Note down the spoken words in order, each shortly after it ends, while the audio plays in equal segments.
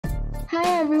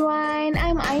Hi everyone,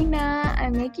 I'm Aina.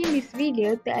 I'm making this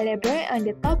video to elaborate on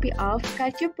the topic of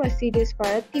culture procedures for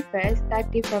rotifers,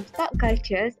 starting from stock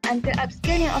cultures until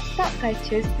upscaling of stock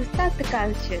cultures to starter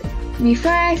cultures.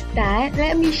 Before I start,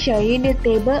 let me show you the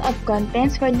table of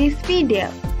contents for this video.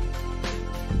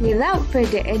 Without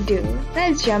further ado,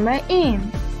 let's jump right in.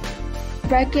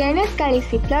 Brachiones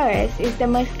caliciflorus is the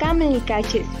most commonly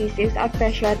cultured species of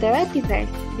freshwater rotifers.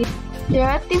 The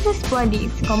rotifer's body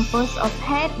is composed of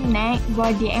head, neck,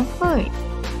 body, and foot.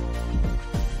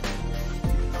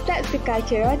 Starts to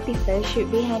culture rotifers should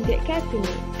be handled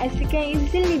carefully, as it can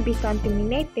easily be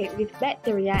contaminated with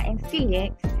bacteria and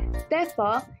celiacs.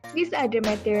 Therefore, these are the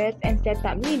materials and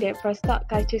setup needed for stock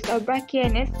cultures of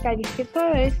Brachiones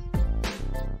caliciflorus.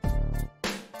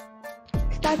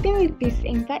 Starting with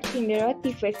disinfecting the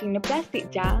rotifers in a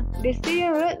plastic jar, the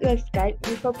student root was cut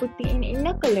before putting in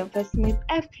inoculum for smooth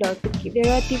airflow to keep the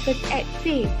rotifers at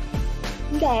safe.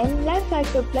 Then, life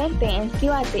cycle plankton and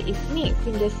seawater is mixed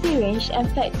in the syringe and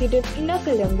fed to the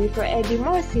inoculum before adding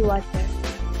more seawater.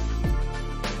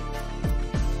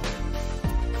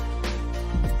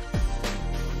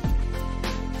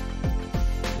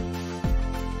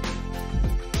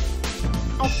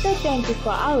 After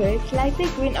 24 hours, lighter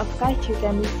green of culture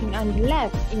can be seen on the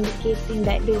left, indicating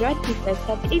that the rotifers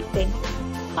have eaten.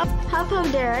 Half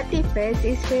of the rotifers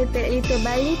is filtered little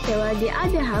by little, while the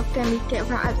other half can be kept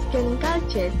from upscaling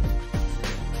cultures.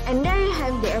 And there you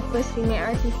have the approximate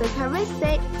rotifers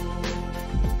harvested.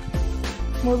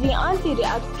 Moving on to the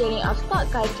upscaling of stock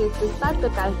cultures to starter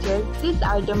cultures, these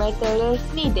are the materials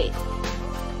needed.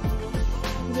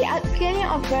 The upscaling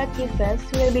of rotifers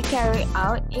will be carried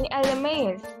out in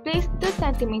aluminium, placed 2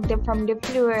 cm from the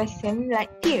fluorescent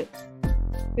light tubes.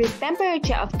 With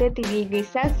temperature of 30 degrees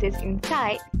Celsius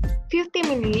inside, 50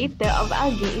 ml of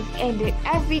algae is added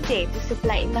every day to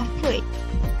supply enough food.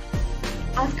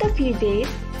 After a few days,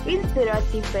 rinse the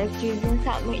rotifers using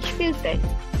submerged filters.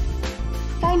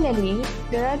 Finally,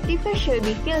 the rotifers should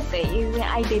be filtered using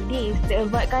either these to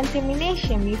avoid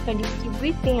contamination before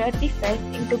distributing rotifers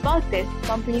into bottles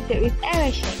completed with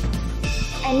aeration.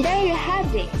 And there you have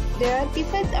it! The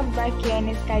rotifers of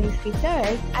Brachiones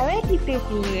caliciflorus are ready to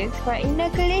be used for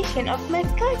inoculation of mass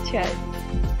cultures.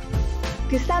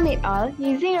 To sum it all,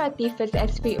 using rotifers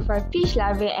as feed for fish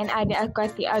larvae and other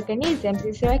aquatic organisms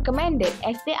is recommended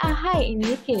as they are high in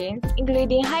nutrients,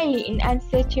 including highly in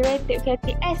unsaturated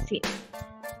fatty acids.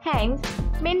 Hence,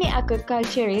 many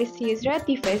aquaculturists use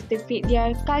rotifers to feed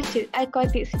their cultured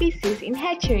aquatic species in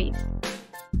hatcheries.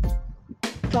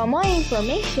 For more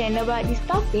information about this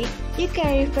topic, you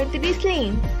can refer to this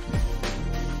link.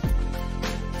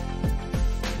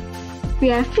 We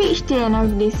have reached the end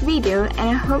of this video, and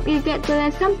I hope you get to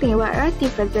learn something about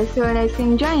rotifers as well as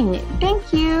enjoying it.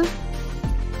 Thank you!